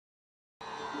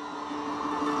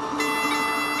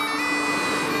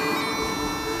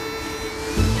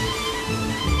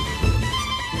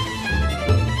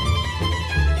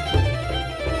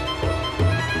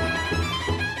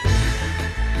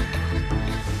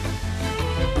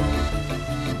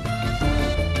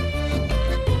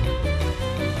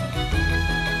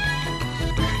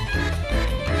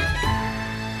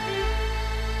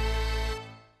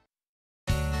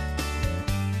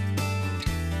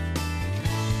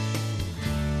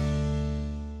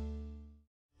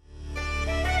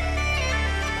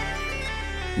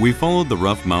We followed the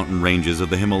rough mountain ranges of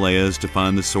the Himalayas to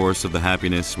find the source of the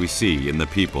happiness we see in the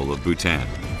people of Bhutan.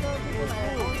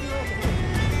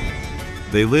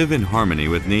 They live in harmony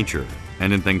with nature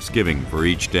and in thanksgiving for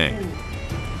each day.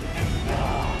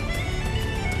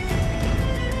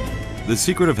 The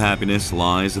secret of happiness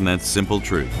lies in that simple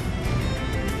truth.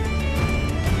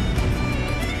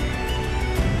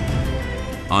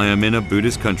 I am in a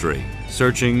Buddhist country,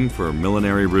 searching for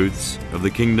millenary roots of the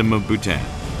Kingdom of Bhutan.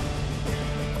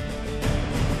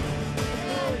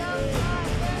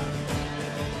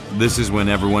 This is when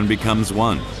everyone becomes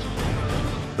one.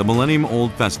 The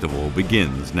millennium-old festival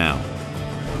begins now.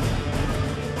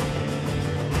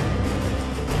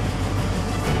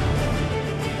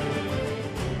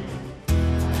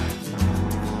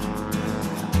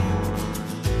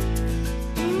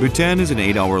 Bhutan is an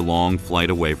 8-hour-long flight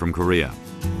away from Korea.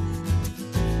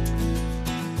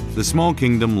 The small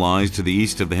kingdom lies to the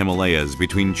east of the Himalayas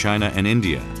between China and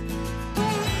India.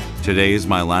 Today is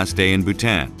my last day in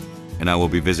Bhutan, and I will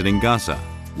be visiting Gasa,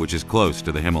 which is close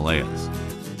to the Himalayas,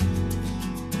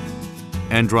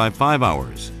 and drive 5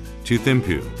 hours to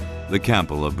Thimphu, the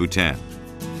capital of Bhutan.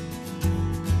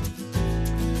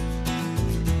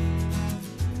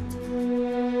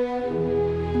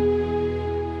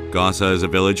 Gasa is a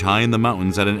village high in the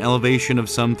mountains at an elevation of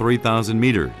some 3,000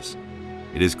 meters.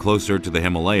 It is closer to the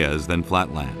Himalayas than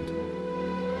flatland.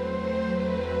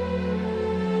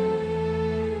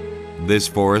 This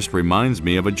forest reminds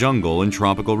me of a jungle in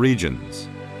tropical regions.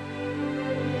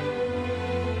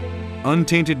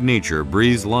 Untainted nature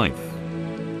breathes life,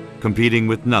 competing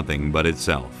with nothing but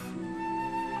itself.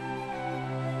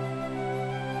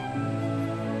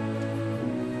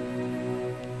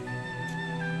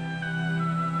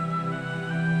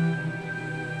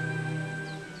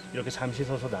 이렇게 잠시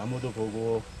서서 나무도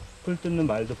보고 풀 뜯는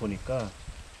말도 보니까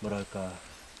뭐랄까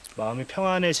마음이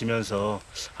평안해지면서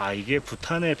아 이게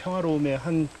부탄의 평화로움의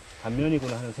한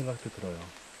반면이구나 하는 생각도 들어요.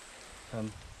 참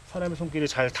사람의 손길이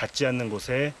잘 닿지 않는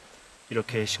곳에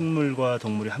이렇게 식물과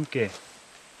동물이 함께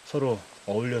서로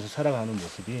어울려서 살아가는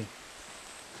모습이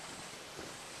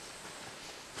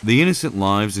The innocent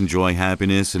lives enjoy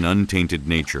happiness in untainted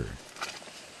nature.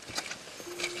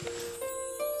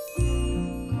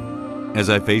 As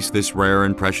I face this rare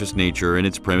and precious nature in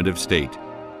its primitive state,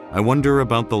 I wonder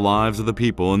about the lives of the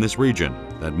people in this region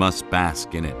that must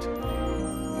bask in it.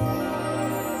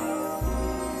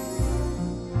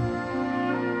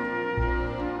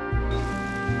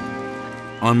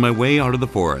 On my way out of the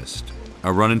forest, I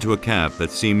run into a calf that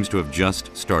seems to have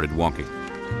just started walking.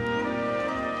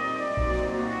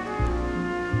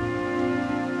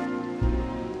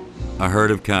 A herd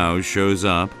of cows shows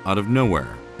up out of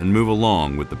nowhere and move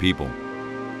along with the people.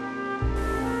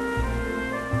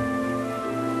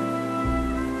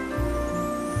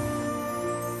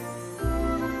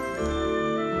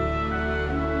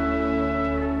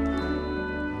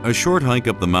 A short hike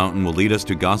up the mountain will lead us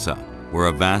to Gasa, where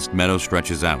a vast meadow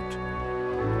stretches out.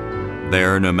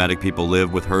 There, nomadic people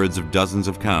live with herds of dozens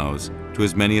of cows to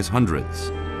as many as hundreds.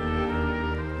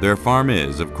 Their farm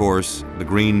is, of course, the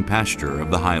green pasture of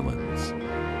the highlands.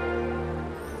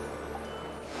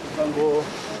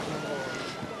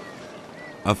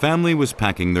 A family was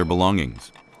packing their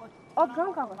belongings.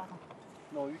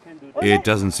 It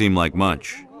doesn't seem like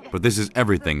much, but this is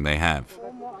everything they have.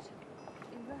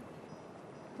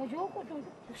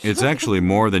 It's actually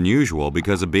more than usual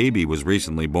because a baby was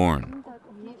recently born.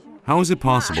 How is it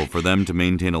possible for them to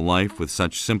maintain a life with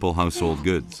such simple household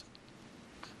goods?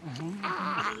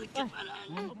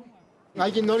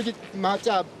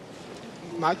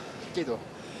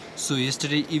 So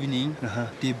yesterday evening,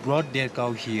 they brought their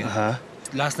cow here.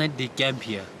 Last night they camped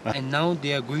here, and now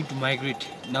they are going to migrate.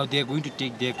 Now they are going to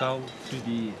take their cow to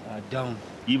the down.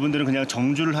 이분들은 그냥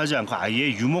정주를 하지 않고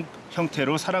아예 유목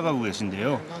형태로 살아가고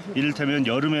계신데요. 이를테면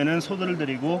여름에는 소들을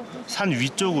데리고 산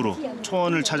위쪽으로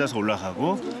초원을 찾아서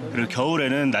올라가고 그리고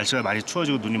겨울에는 날씨가 많이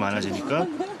추워지고 눈이 많아지니까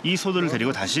이 소들을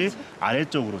데리고 다시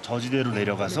아래쪽으로 저지대로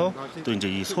내려가서 또 이제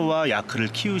이 소와 야크를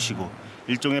키우시고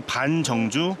일종의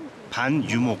반정주,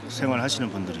 반유목 생활하시는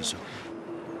분들이죠.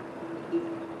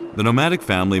 The nomadic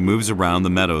family moves around the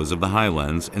meadows of the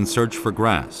highlands in search for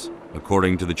grass,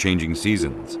 according to the changing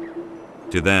seasons.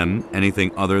 To them,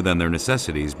 anything other than their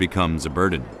necessities becomes a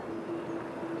burden.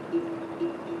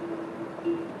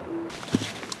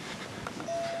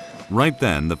 Right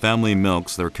then, the family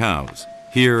milks their cows,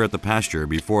 here at the pasture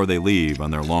before they leave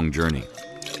on their long journey.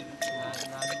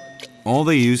 All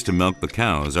they use to milk the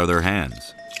cows are their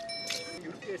hands.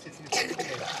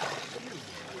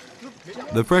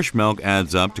 The fresh milk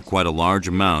adds up to quite a large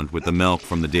amount with the milk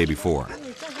from the day before.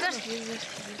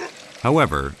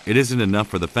 However, it isn't enough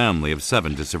for the family of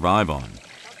 7 to survive on.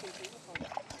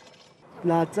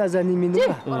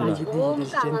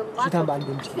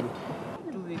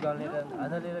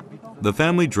 The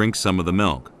family drinks some of the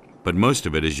milk, but most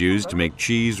of it is used to make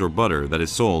cheese or butter that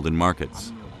is sold in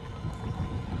markets.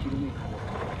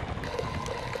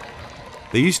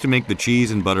 They used to make the cheese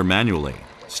and butter manually,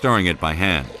 stirring it by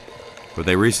hand, but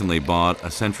they recently bought a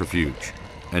centrifuge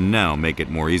and now make it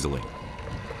more easily.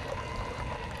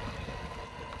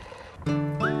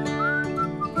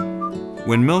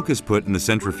 When milk is put in the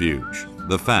centrifuge,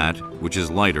 the fat, which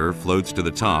is lighter, floats to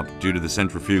the top due to the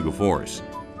centrifugal force,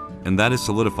 and that is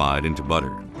solidified into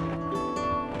butter.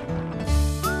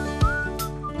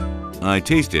 I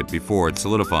taste it before it's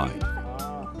solidified.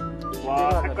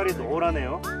 와, 색깔이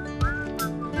노랗네요.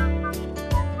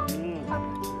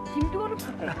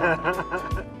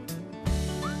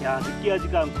 야,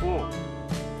 느끼하지가 않고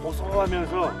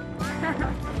고소하면서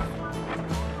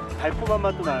달콤한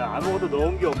맛도 나요. 아무것도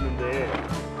넣은 게 없는데.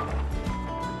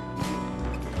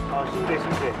 아, 신기해,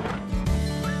 신기해.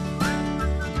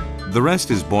 The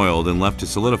rest is boiled and left to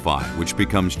solidify, which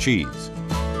becomes cheese.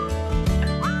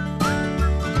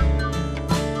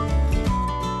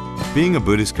 Being a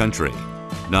Buddhist country,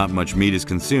 not much meat is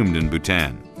consumed in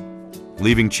Bhutan,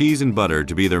 leaving cheese and butter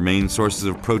to be their main sources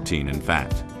of protein and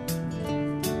fat.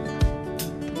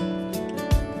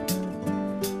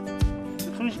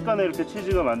 순식간에 이렇게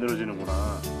치즈가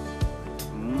만들어지는구나.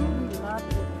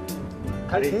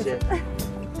 가리째.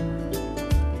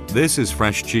 This is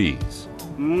fresh cheese.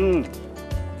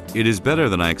 It is better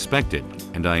than I expected,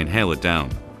 and I inhale it down.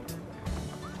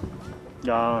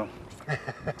 야,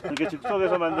 이렇게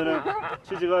즉석에서 만드는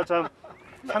치즈가 참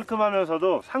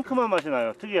상큼하면서도 상큼한 맛이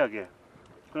나요. 특이하게.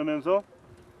 그러면서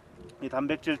이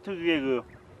단백질 특유의 그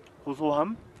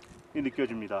고소함이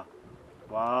느껴집니다.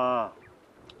 와,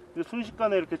 이게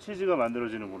순식간에 이렇게 치즈가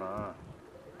만들어지는구나.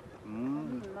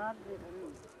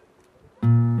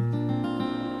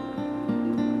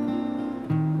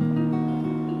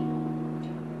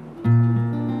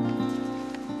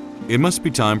 It must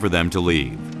be time for them to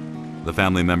leave. The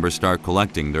family members start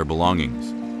collecting their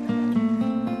belongings.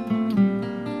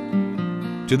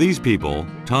 To these people,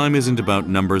 time isn't about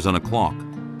numbers on a clock,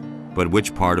 but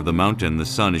which part of the mountain the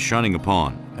sun is shining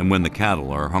upon and when the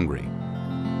cattle are hungry.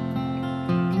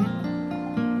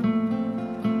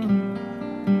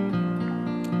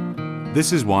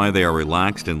 This is why they are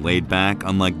relaxed and laid back,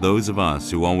 unlike those of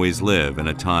us who always live in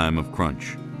a time of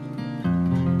crunch.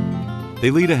 They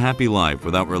lead a happy life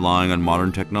without relying on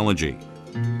modern technology.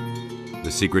 The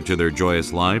secret to their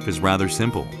joyous life is rather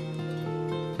simple.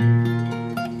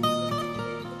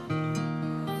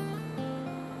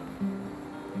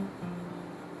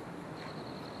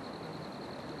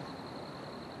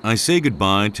 I say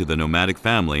goodbye to the nomadic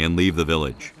family and leave the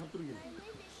village.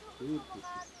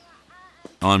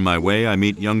 On my way, I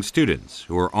meet young students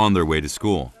who are on their way to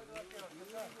school.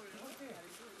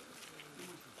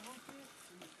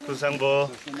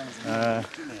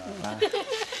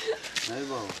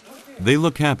 They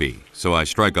look happy, so I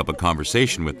strike up a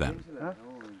conversation with them.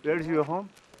 Where is your home?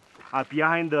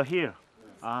 Behind the hill.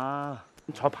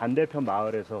 저 반대편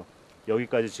마을에서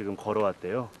여기까지 지금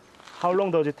걸어왔대요. How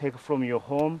long does it take from your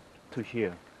home to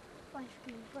here?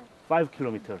 5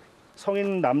 km.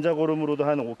 성인 남자 걸음으로도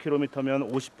한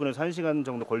 5km면 50분에서 1시간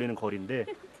정도 걸리는 거리인데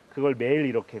그걸 매일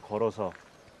이렇게 걸어서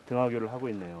등하교를 하고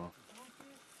있네요.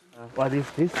 What is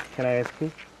this? Can I ask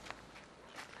you?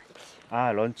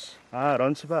 런치.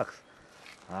 런치 박스.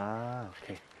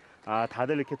 오케이.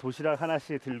 다들 이렇게 도시락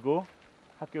하나씩 들고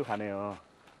학교 가네요.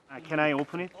 Can I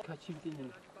open it?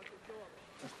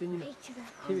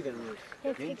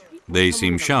 They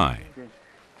seem shy.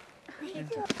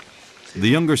 The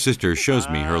younger sister shows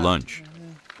me her lunch.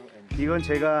 이건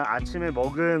제가 아침에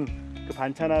먹은 그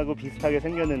반찬하고 비슷하게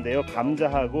생겼는데요.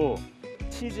 감자하고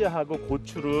치즈하고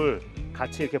고추를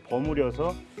같이 이렇게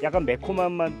버무려서 약간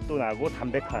매콤한 맛도 나고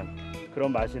담백한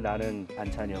그런 맛이 나는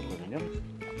반찬이었거든요.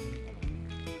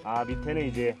 밑에는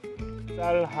이제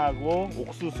쌀하고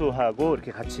옥수수하고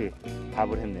이렇게 같이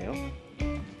밥을 했네요.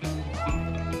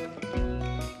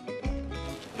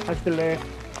 하실래?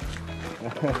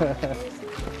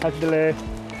 하실래?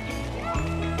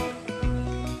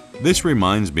 This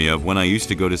reminds me of when I used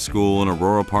to go to school in a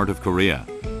rural part of Korea.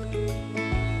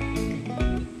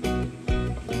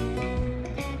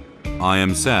 I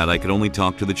am sad I could only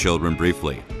talk to the children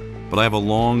briefly, but I have a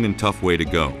long and tough way to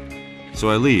go, so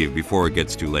I leave before it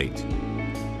gets too late.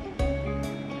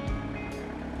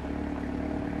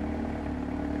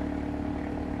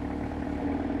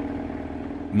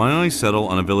 My eyes settle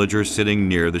on a villager sitting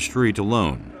near the street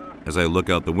alone as I look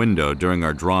out the window during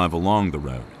our drive along the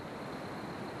road.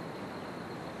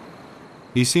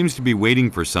 He seems to be waiting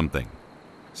for something,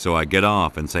 so I get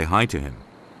off and say hi to him.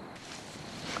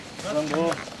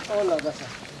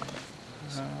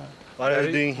 What are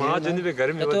you doing here?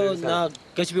 तो ना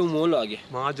कच्चे पे मोल आ गया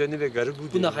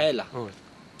पुना खायला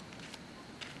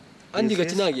अंधी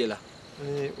कच्चे ना गेला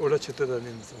ओला छुतो येला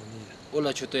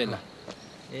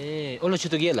ओला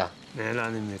छुतो गेला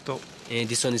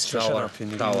this one is flower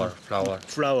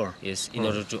yes in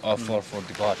order to offer for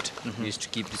the god we used to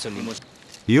keep this one emotion.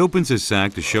 He opens his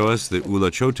sack to show us the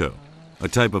ula choto, a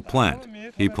type of plant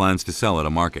he plans to sell at a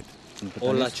market.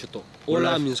 Ola choto.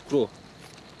 Ola means crow.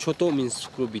 Choto means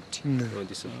crow bit.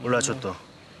 This one. Ola choto.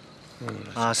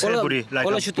 Celery, like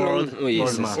Ola a choto. bird.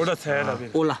 Yes.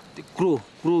 Ola,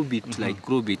 crow bit, like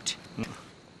crow bit.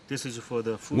 This is for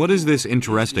the food. What is this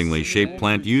interestingly shaped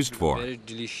plant used for? Very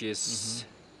delicious,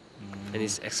 and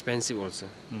it's expensive also.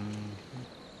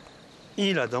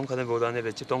 And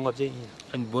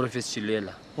Borofis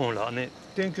chilela.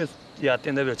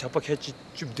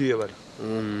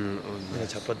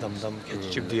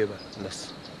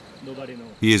 Nobody knows.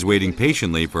 He is waiting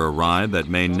patiently for a ride that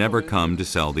may never come to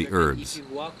sell the herbs. If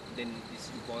you walk, then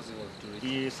it's impossible to reach.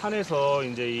 이 산에서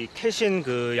이제 이 캐신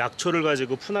그 약초를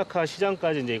가지고 푸나카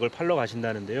시장까지 이제 이걸 팔러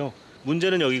가신다는데요.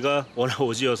 문제는 여기가 워낙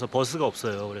오지여서 버스가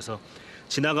없어요. 그래서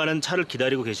지나가는 차를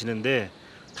기다리고 계시는데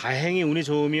다행히 운이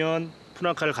좋으면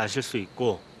푸나카를 가실 수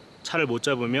있고 차를 못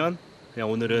잡으면 그냥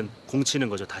오늘은 공치는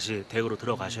거죠. 다시 댁으로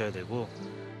들어가셔야 되고.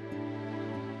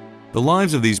 The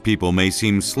lives of these people may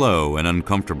seem slow and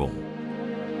uncomfortable.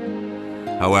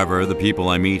 However, the people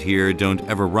I meet here don't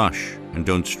ever rush and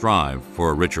don't strive for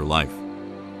a richer life.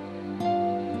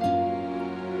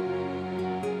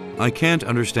 I can't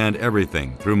understand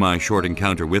everything through my short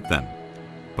encounter with them,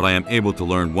 but I am able to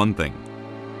learn one thing: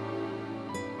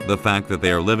 the fact that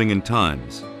they are living in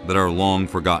times that are long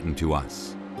forgotten to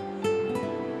us.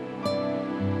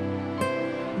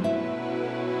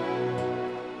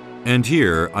 And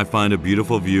here I find a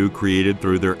beautiful view created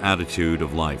through their attitude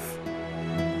of life.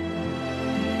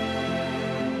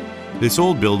 This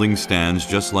old building stands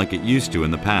just like it used to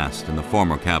in the past in the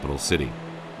former capital city.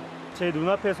 제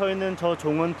눈앞에 서 있는 저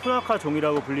종은 푸나카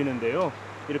종이라고 불리는데요.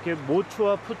 이렇게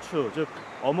모추와 푸추, 즉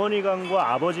어머니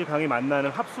강과 아버지 강이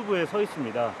만나는 합수부에 서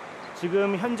있습니다.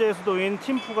 지금 현재 수도인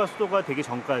틴푸가 수도가 되기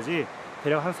전까지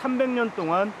대략 한 300년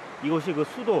동안 이곳이 그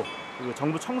수도, 그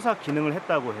정부 청사 기능을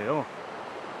했다고 해요.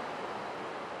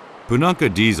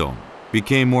 Punakha Dizon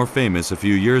became more famous a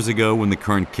few years ago when the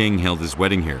current king held his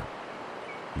wedding here.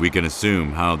 We can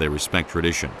assume how they respect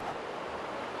tradition.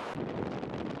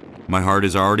 My heart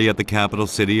is already at the capital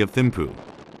city of Thimphu,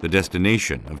 the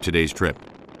destination of today's trip.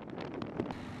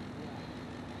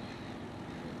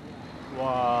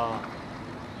 와.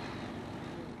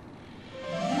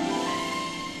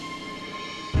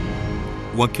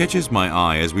 What catches my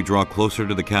eye as we draw closer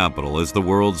to the capital is the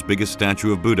world's biggest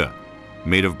statue of Buddha,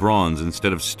 made of bronze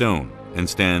instead of stone, and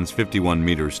stands 51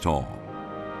 meters tall.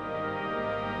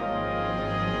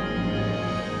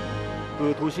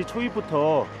 그 도시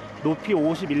초입부터 높이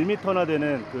 51m나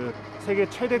되는 그 세계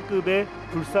최대급의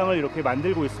불상을 이렇게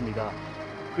만들고 있습니다.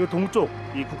 그리고 동쪽,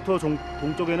 이 국토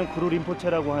동쪽에는 구루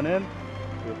림포체라고 하는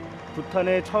그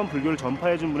부탄에 처음 불교를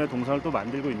전파해준 분의 동상을 또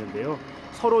만들고 있는데요.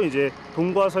 서로 이제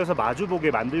동과 서에서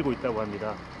마주보게 만들고 있다고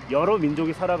합니다. 여러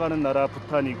민족이 살아가는 나라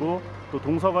부탄이고 또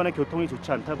동서 간의 교통이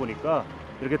좋지 않다 보니까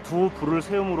이렇게 두 불을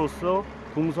세움으로써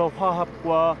동서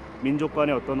화합과 민족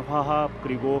간의 어떤 화합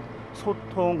그리고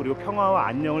소통 그리고 평화와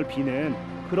안녕을 비는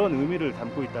그런 의미를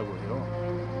담고 있다고 해요.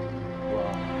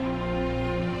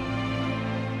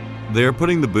 They are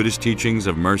putting the Buddhist teachings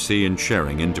of mercy and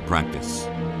sharing into practice.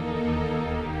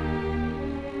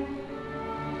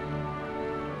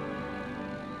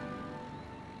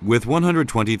 With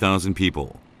 120,000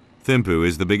 people, Thimphu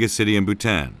is the biggest city in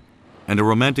Bhutan and a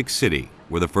romantic city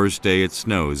where the first day it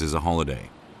snows is a holiday.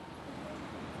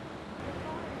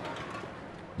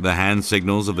 The hand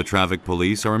signals of the traffic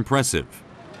police are impressive.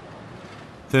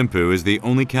 Thimphu is the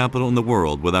only capital in the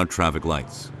world without traffic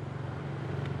lights.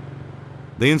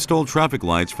 They installed traffic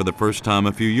lights for the first time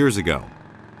a few years ago,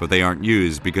 but they aren't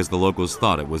used because the locals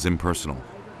thought it was impersonal.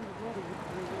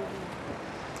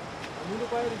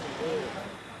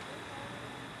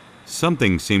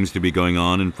 Something seems to be going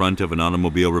on in front of an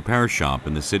automobile repair shop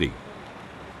in the city.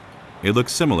 It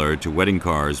looks similar to wedding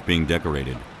cars being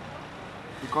decorated.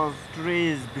 Because today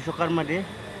is Vishwakarma Day,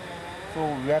 so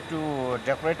we have to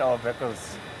decorate our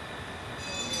vehicles.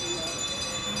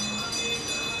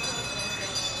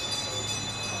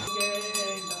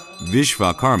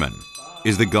 Vishwakarman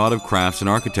is the god of crafts and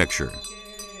architecture.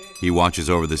 He watches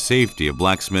over the safety of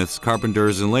blacksmiths,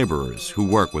 carpenters, and laborers who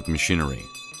work with machinery.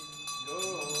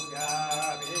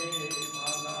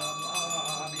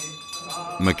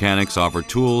 Mechanics offer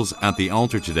tools at the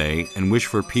altar today and wish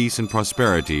for peace and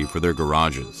prosperity for their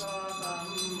garages.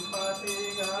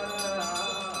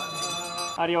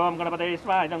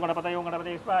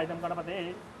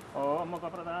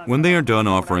 When they are done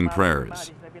offering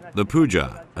prayers, the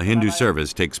puja, a Hindu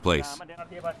service, takes place.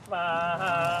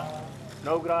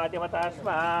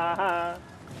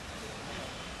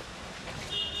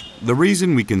 The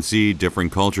reason we can see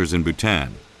different cultures in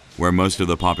Bhutan, where most of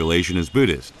the population is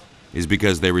Buddhist, is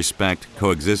because they respect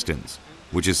coexistence,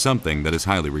 which is something that is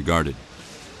highly regarded.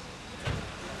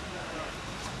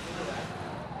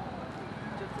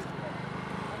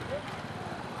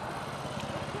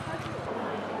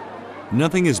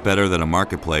 Nothing is better than a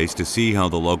marketplace to see how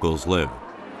the locals live.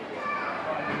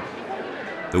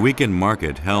 The weekend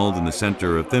market held in the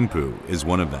center of Thimphu is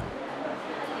one of them.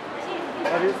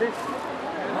 What is this?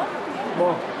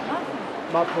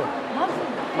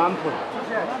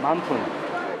 만푼.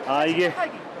 아, 이게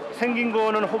생긴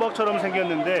거는 호박처럼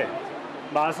생겼는데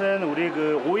맛은 우리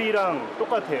그 오이랑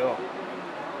똑같아요.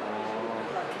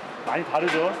 많이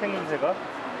다르죠, 생김새가.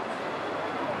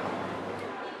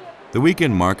 The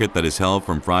weekend market that is held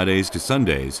from Fridays to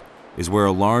Sundays is where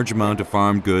a large amount of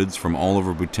farm goods from all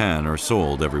over Bhutan are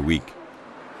sold every week.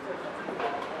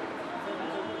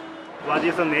 What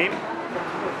is the name?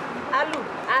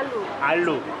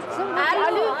 알루.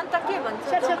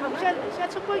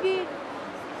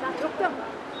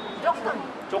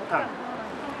 쪽탕.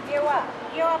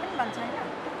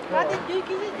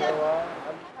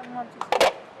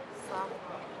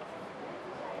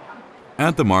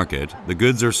 At the market, the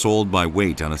goods are sold by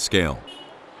weight on a scale.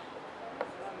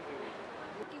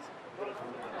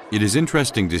 It is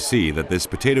interesting to see that this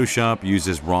potato shop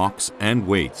uses rocks and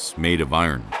weights made of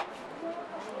iron.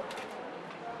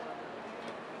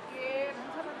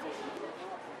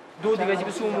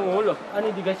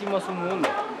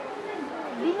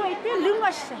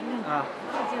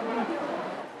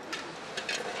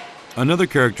 Another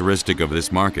characteristic of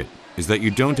this market is that you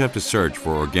don't have to search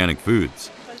for organic foods.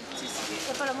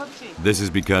 This is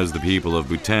because the people of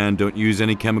Bhutan don't use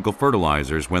any chemical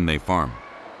fertilizers when they farm.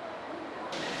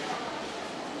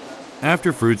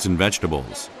 After fruits and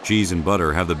vegetables, cheese and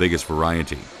butter have the biggest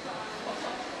variety.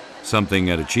 Something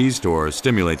at a cheese store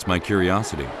stimulates my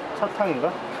curiosity.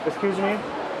 사탕인가? Excuse me.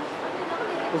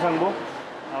 우상보.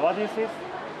 What is this?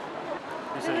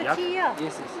 Is it 약?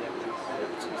 Yes.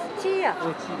 Chia.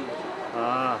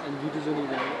 아, And usually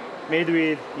made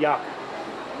with 약.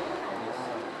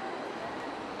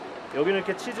 여기는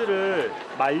이렇게 치즈를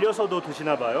말려서도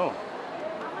드시나 봐요.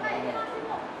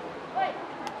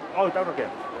 딱딱해.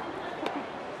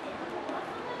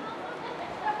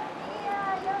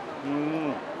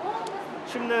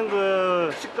 씹는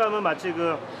그 식감은 마치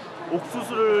그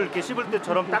옥수수를 이렇게 씹을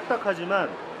때처럼 딱딱하지만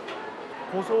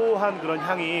고소한 그런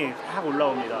향이 싹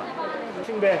올라옵니다.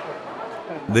 싱배.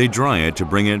 They dry it to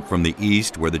bring it from the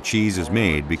east where the cheese is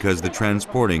made because the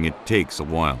transporting it takes a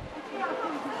while.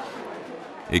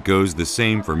 It goes the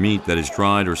same for meat that is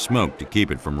dried or smoked to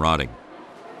keep it from rotting.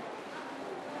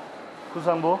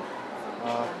 구상보.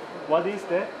 What is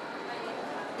that?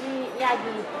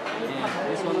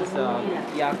 this one is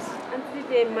yaks.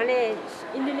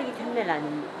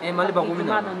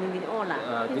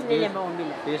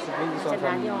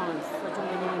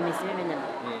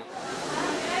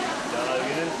 야,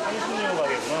 여기는 향신료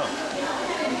가게구나.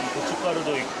 고춧가루도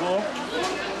있고.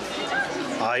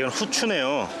 아, 이건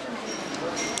후추네요.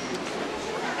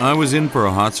 I was in for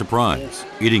a hot surprise,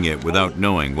 eating it without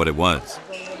knowing what it was.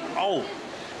 아우.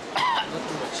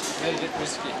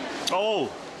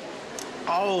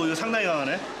 아우, 이거 상당히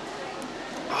강하네.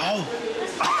 아우.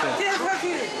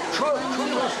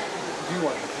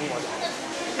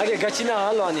 아게 같이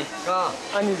나와라니.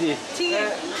 아니지.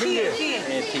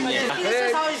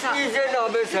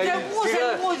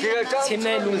前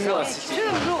面路过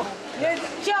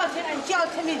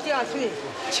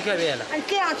치카베라.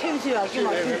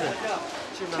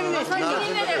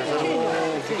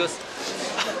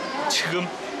 지금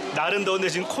날은 더운데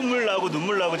지금 콧물 나고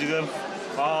눈물 나고 지금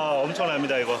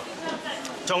엄청납니다 이거.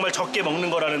 정말 적게 먹는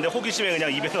거라는데 호기심에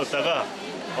그냥 입에 넣었다가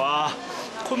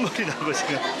콧물이 나고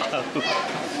지금.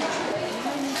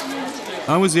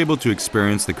 I was able to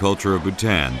experience the culture of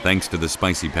Bhutan thanks to the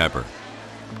spicy pepper.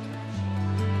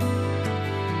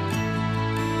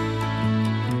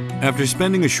 After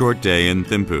spending a short day in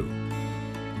Thimphu,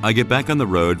 I get back on the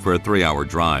road for a 3-hour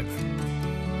drive.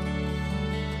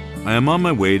 I am on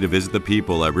my way to visit the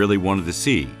people I really wanted to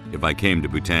see if I came to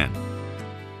Bhutan.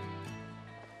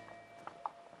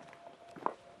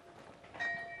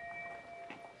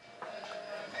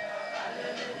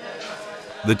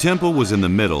 The temple was in the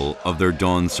middle of their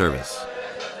dawn service.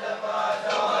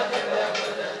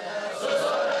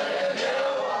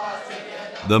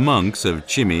 The monks of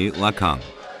Chimi Lakang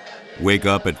wake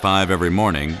up at 5 every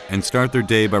morning and start their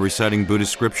day by reciting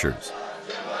Buddhist scriptures.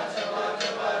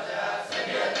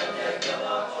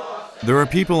 There are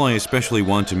people I especially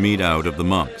want to meet out of the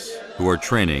monks who are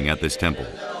training at this temple.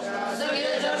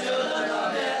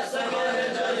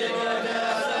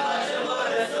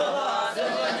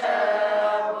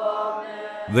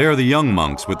 They are the young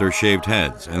monks with their shaved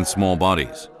heads and small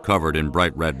bodies, covered in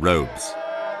bright red robes.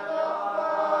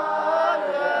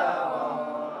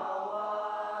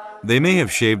 They may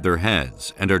have shaved their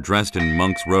heads and are dressed in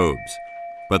monks' robes,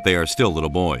 but they are still little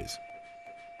boys.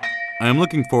 I am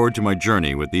looking forward to my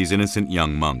journey with these innocent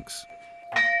young monks.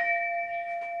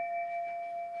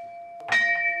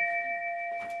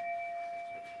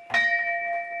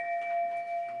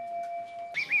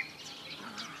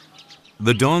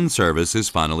 The dawn service is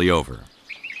finally over.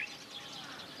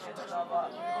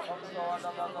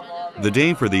 The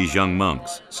day for these young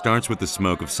monks starts with the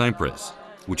smoke of cypress,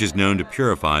 which is known to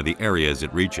purify the areas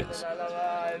it reaches.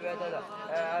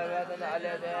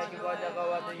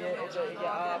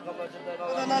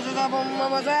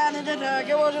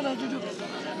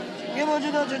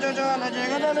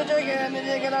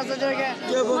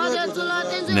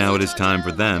 Now it is time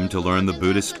for them to learn the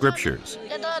Buddhist scriptures.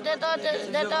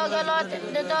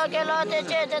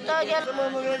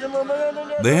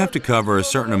 They have to cover a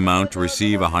certain amount to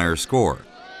receive a higher score,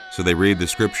 so they read the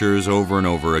scriptures over and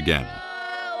over again.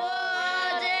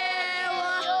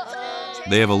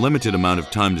 They have a limited amount of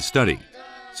time to study,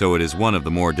 so it is one of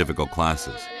the more difficult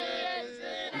classes.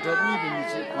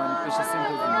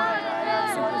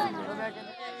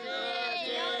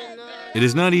 It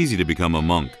is not easy to become a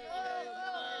monk.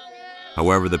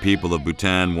 However, the people of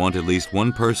Bhutan want at least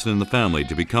one person in the family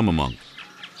to become a monk.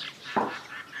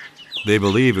 They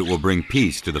believe it will bring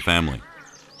peace to the family.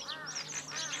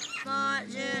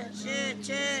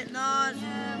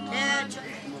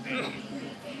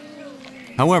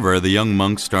 However, the young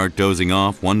monks start dozing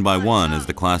off one by one as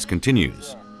the class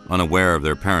continues, unaware of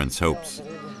their parents' hopes.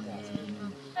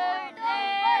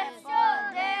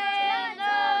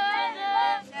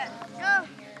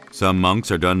 Some monks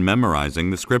are done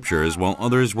memorizing the scriptures while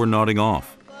others were nodding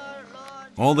off.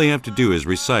 All they have to do is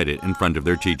recite it in front of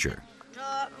their teacher.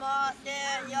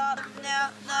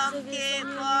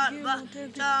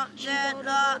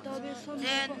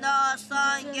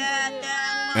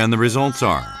 And the results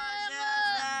are.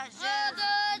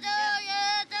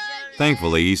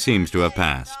 Thankfully, he seems to have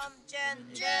passed.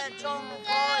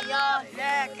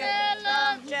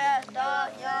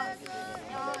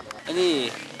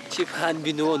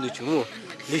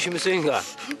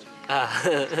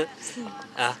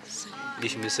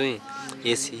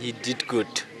 Yes, he did good.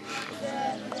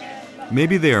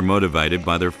 Maybe they are motivated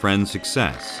by their friend's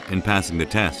success in passing the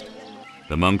test.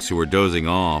 The monks who are dozing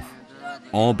off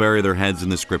all bury their heads in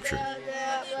the scripture.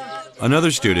 Another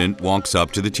student walks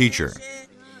up to the teacher.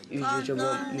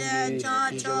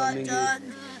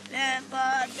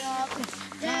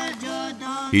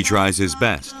 He tries his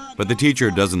best, but the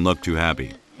teacher doesn't look too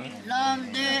happy.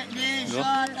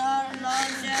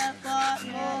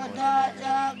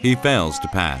 He fails to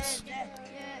pass.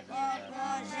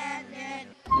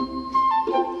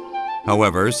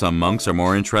 However, some monks are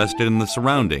more interested in the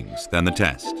surroundings than the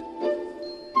test.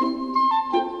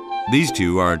 These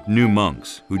two are new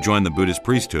monks who joined the Buddhist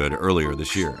priesthood earlier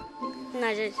this year.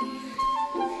 My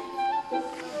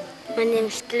name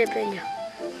is Clebenio.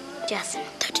 Just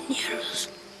 13 years.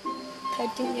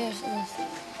 13 years old.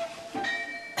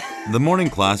 The morning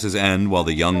classes end while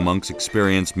the young monks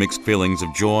experience mixed feelings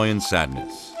of joy and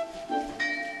sadness.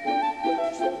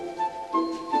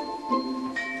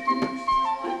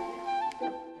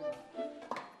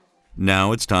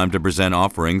 Now it's time to present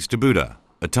offerings to Buddha,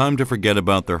 a time to forget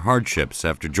about their hardships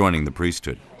after joining the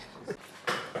priesthood.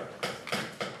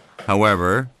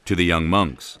 However, to the young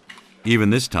monks, even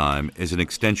this time is an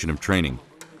extension of training.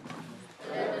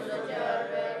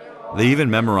 They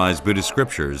even memorize Buddhist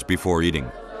scriptures before eating.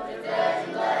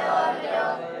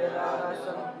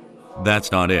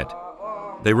 That's not it.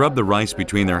 They rub the rice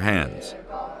between their hands.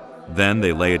 Then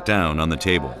they lay it down on the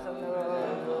table.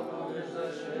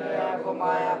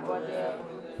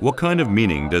 What kind of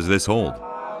meaning does this hold?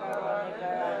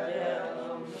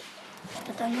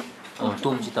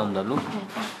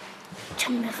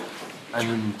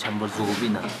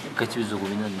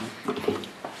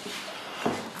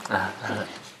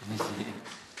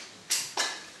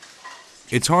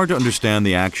 It's hard to understand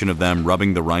the action of them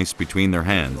rubbing the rice between their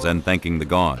hands and thanking the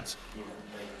gods.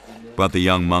 But the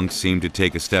young monks seem to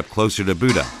take a step closer to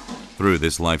Buddha through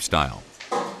this lifestyle.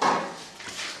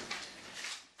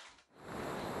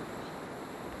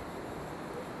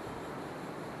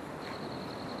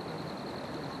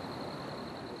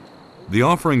 The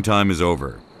offering time is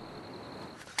over.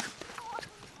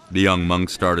 The young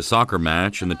monks start a soccer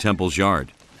match in the temple's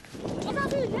yard.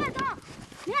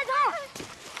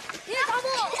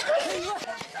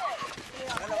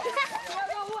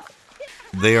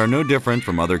 They are no different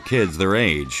from other kids their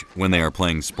age when they are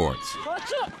playing sports.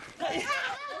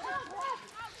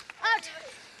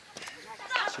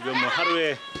 지금 뭐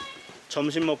하루에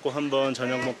점심 먹고 한 번,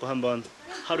 저녁 먹고 한 번,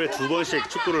 하루에 2번씩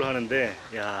축구를 하는데,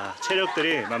 야,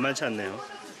 체력들이 만만치 않네요.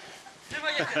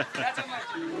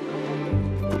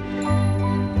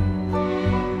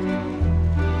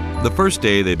 The first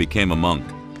day they became a monk,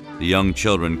 the young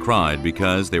children cried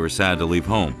because they were sad to leave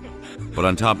home. But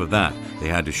on top of that, they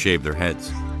had to shave their heads.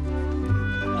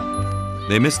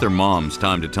 They miss their moms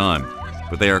time to time,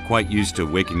 but they are quite used to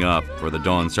waking up for the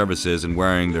dawn services and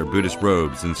wearing their Buddhist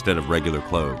robes instead of regular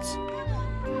clothes.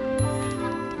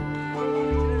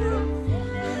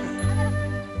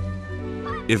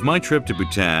 If my trip to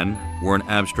Bhutan were an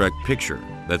abstract picture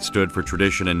that stood for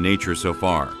tradition and nature so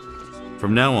far,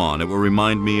 from now on it will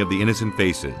remind me of the innocent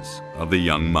faces of the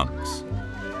young monks.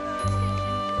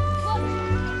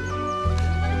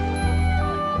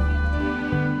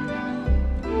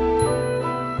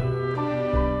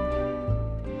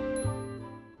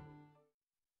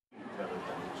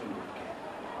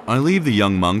 I leave the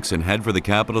young monks and head for the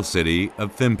capital city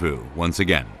of Thimphu once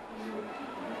again.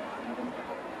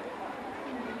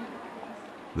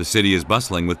 The city is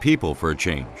bustling with people for a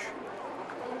change.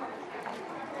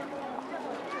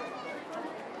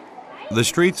 The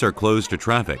streets are closed to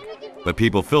traffic, but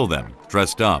people fill them,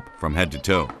 dressed up from head to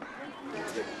toe.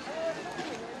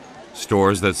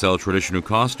 Stores that sell traditional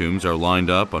costumes are lined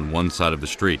up on one side of the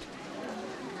street.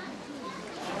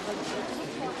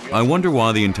 I wonder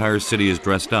why the entire city is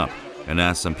dressed up and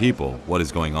ask some people what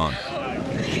is going on.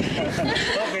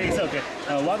 Okay, it's okay.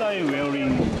 What are you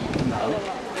wearing now?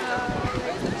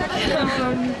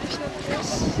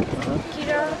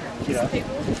 Kira.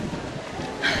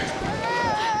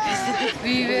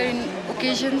 We wear in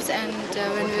occasions and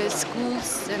when we're at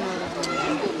schools and all.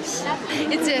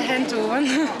 It's a hand-woven.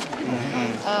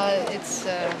 It's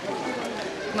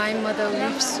my mother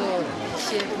weaves, so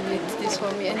she made this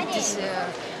for me, and this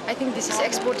I think this is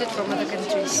exported from other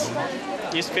countries.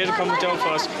 It's very comfortable for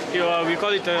us. We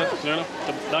call it the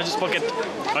largest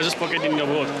pocket in the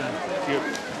world.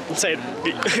 Inside,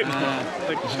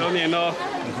 like only and all,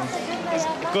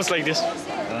 it goes like this.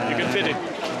 You can fit it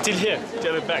till here,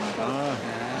 till the back.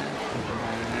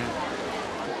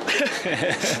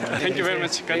 Thank you very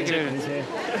much.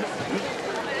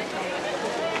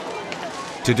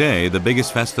 Today, the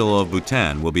biggest festival of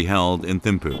Bhutan will be held in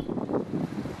Thimphu.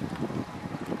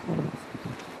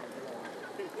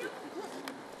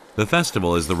 The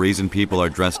festival is the reason people are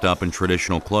dressed up in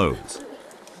traditional clothes.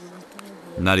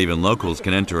 Not even locals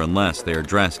can enter unless they are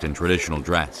dressed in traditional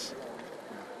dress.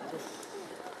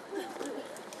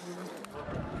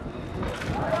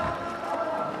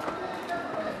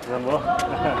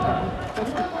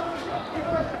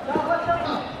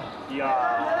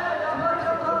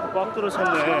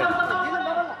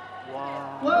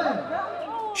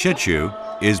 Tsechu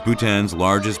is Bhutan's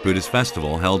largest Buddhist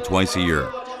festival held twice a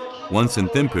year, once in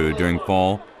Thimphu during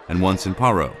fall and once in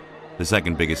Paro, the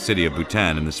second biggest city of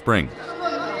Bhutan, in the spring.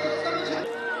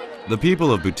 The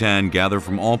people of Bhutan gather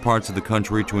from all parts of the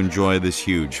country to enjoy this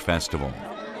huge festival.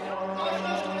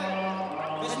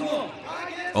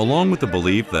 Along with the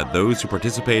belief that those who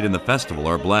participate in the festival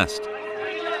are blessed,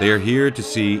 they are here to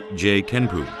see Je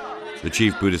Khenpo, the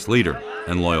chief Buddhist leader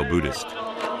and loyal Buddhist.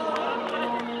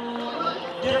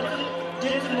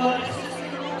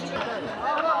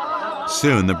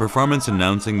 Soon, the performance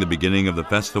announcing the beginning of the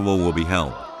festival will be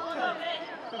held.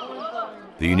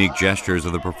 The unique gestures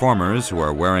of the performers, who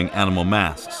are wearing animal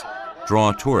masks,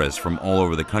 draw tourists from all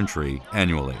over the country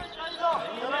annually.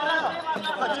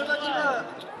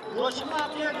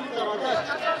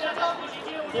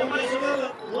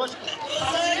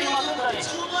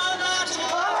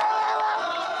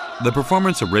 The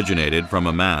performance originated from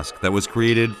a mask that was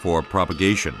created for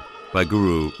propagation by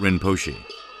Guru Rinpoche,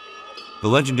 the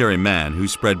legendary man who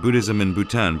spread Buddhism in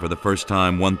Bhutan for the first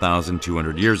time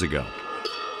 1,200 years ago.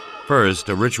 First,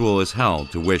 a ritual is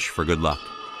held to wish for good luck.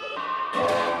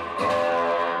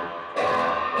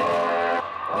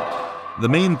 The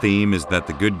main theme is that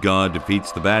the good god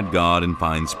defeats the bad god and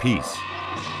finds peace.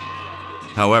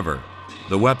 However,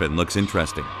 the weapon looks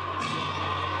interesting.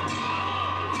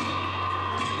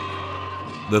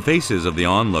 The faces of the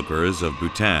onlookers of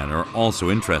Bhutan are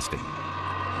also interesting.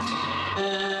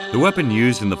 The weapon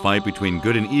used in the fight between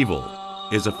good and evil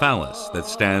is a phallus that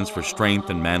stands for strength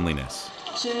and manliness.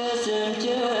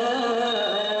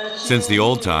 Since the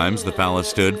old times, the phallus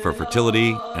stood for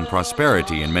fertility and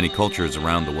prosperity in many cultures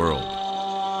around the world.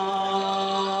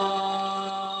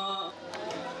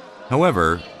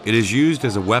 However, it is used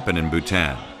as a weapon in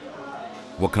Bhutan.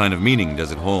 What kind of meaning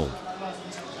does it hold?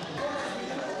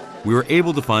 We were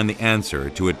able to find the answer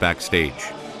to it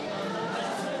backstage.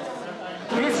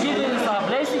 Please give us a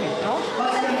blessing, no?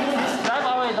 Drive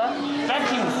away the bad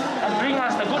things and bring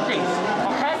us the good things,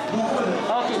 okay?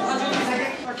 Okay.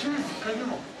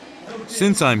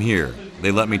 Since I'm here,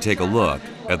 they let me take a look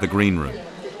at the green room.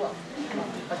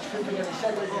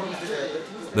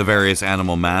 The various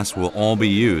animal masks will all be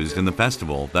used in the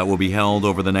festival that will be held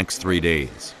over the next 3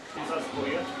 days.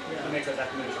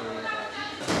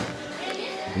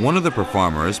 One of the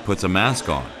performers puts a mask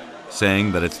on,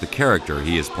 saying that it's the character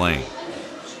he is playing.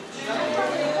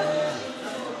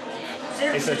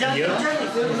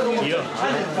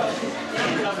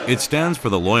 It stands for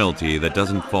the loyalty that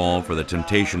doesn't fall for the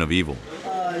temptation of evil.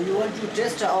 You want to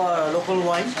taste our local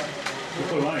wine?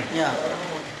 Local wine? Yeah.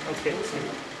 Okay.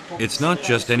 It's not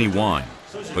just any wine,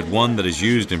 but one that is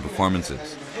used in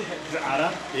performances.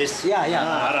 Yes. Yeah,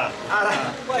 yeah.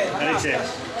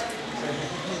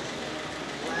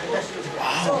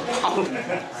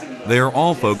 They are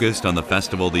all focused on the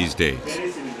festival these days.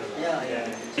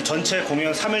 전체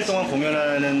공연 3일 동안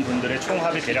공연하는 분들의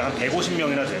총합이 대략 한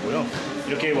 150명이나 되고요.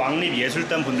 이렇게 왕립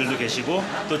예술단 분들도 계시고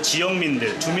또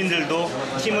지역민들, 주민들도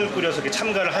팀을 꾸려서 이렇게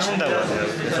참가를 하신다고 하세요.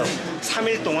 그래서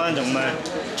 3일 동안 정말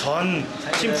전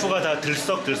팀프가 다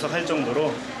들썩들썩 할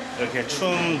정도로 이렇게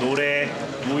춤, 노래,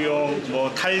 무용,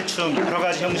 뭐 탈춤 여러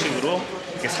가지 형식으로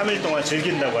이렇게 3일 동안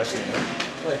즐긴다고 하시네요.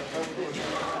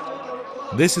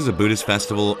 This is a Buddhist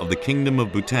festival of the Kingdom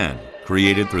of Bhutan,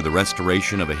 created through the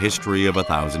restoration of a history of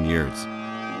 1,000 years.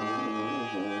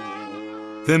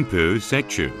 4.Thimphu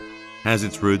Tsechu has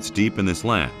its roots deep in this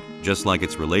land, just like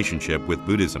its relationship with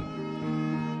Buddhism.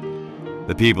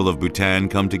 The people of Bhutan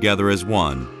come together as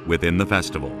one within the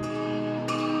festival.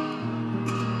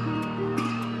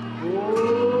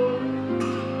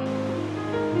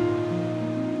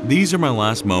 These are my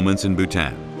last moments in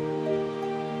Bhutan.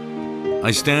 I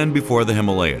stand before the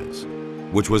Himalayas,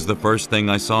 which was the first thing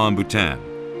I saw in Bhutan,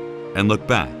 and look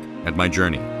back at my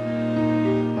journey.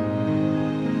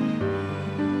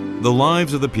 The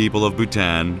lives of the people of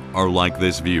Bhutan are like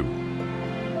this view.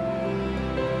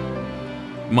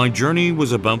 My journey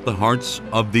was about the hearts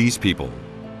of these people,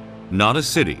 not a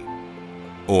city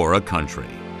or a country.